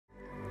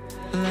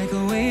Like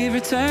a wave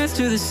returns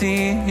to the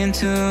sea,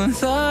 into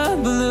the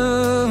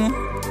blue.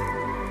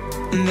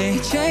 They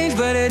change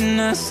but in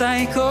a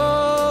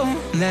cycle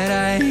that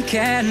I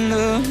can't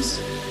lose.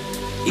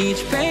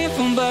 Each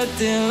painful but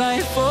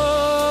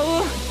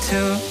delightful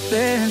to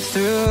live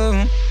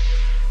through.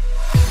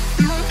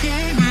 You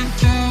came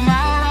into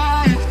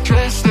my life,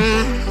 just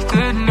like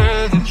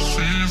another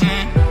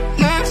season.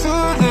 Not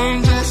for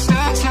long, just a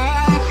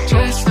time,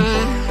 just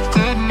like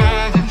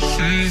another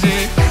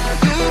season.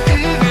 You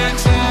came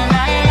into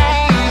my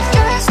life,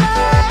 just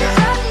like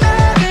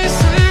another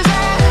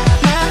season.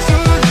 Not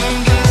for long,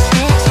 just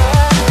a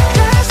time,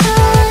 just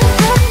like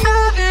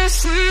another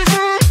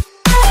season.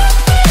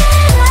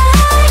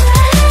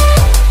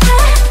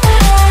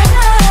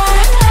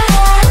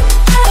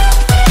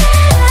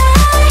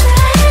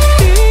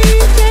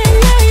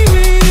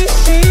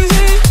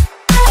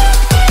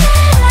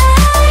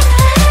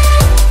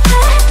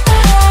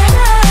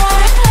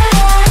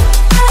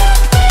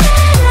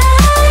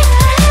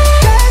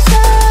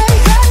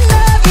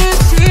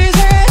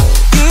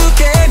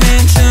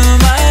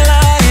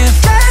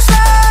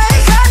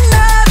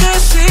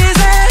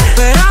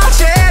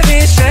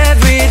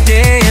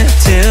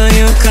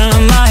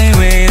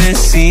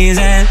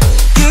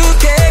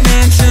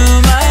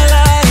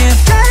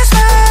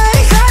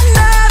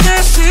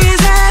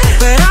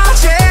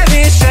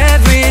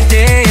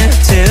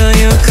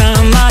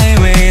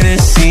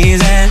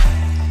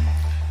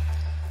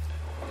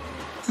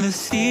 The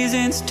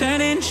seasons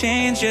turn and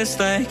change just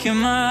like your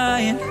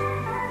mind.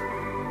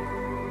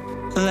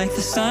 Like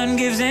the sun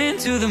gives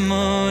into the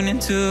moon,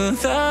 into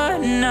the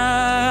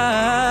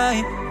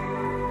night.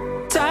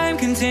 Time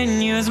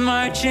continues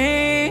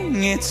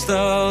marching, it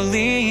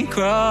slowly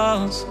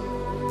crawls.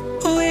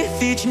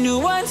 With each new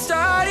one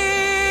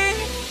starting,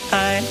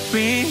 I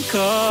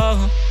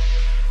recall.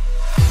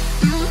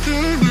 You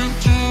came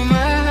into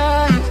my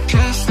life,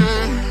 just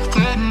like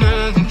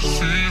another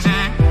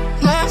season.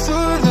 Not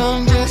for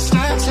long, just a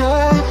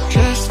time,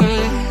 just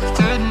like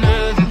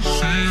another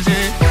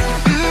season.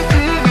 You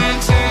came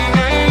into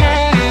my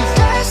life,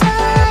 just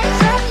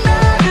like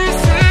another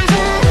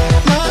season.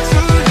 Not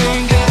for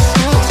long, just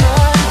a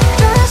time,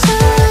 just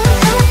like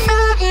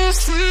another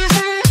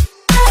season.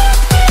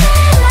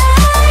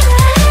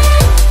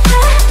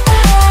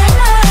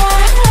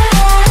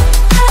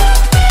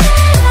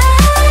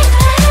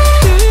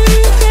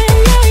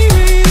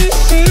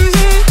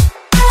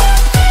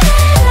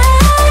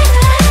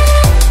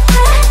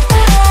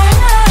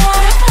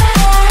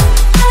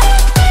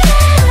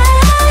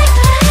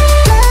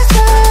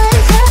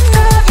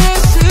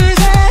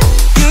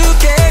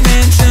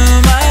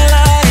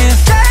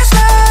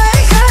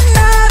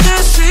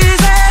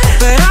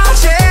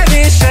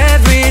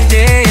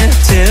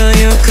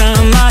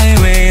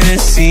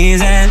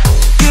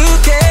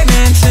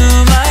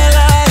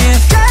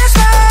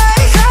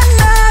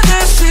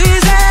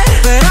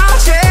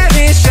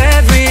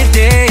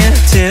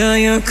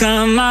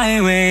 Come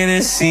my way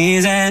this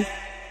season.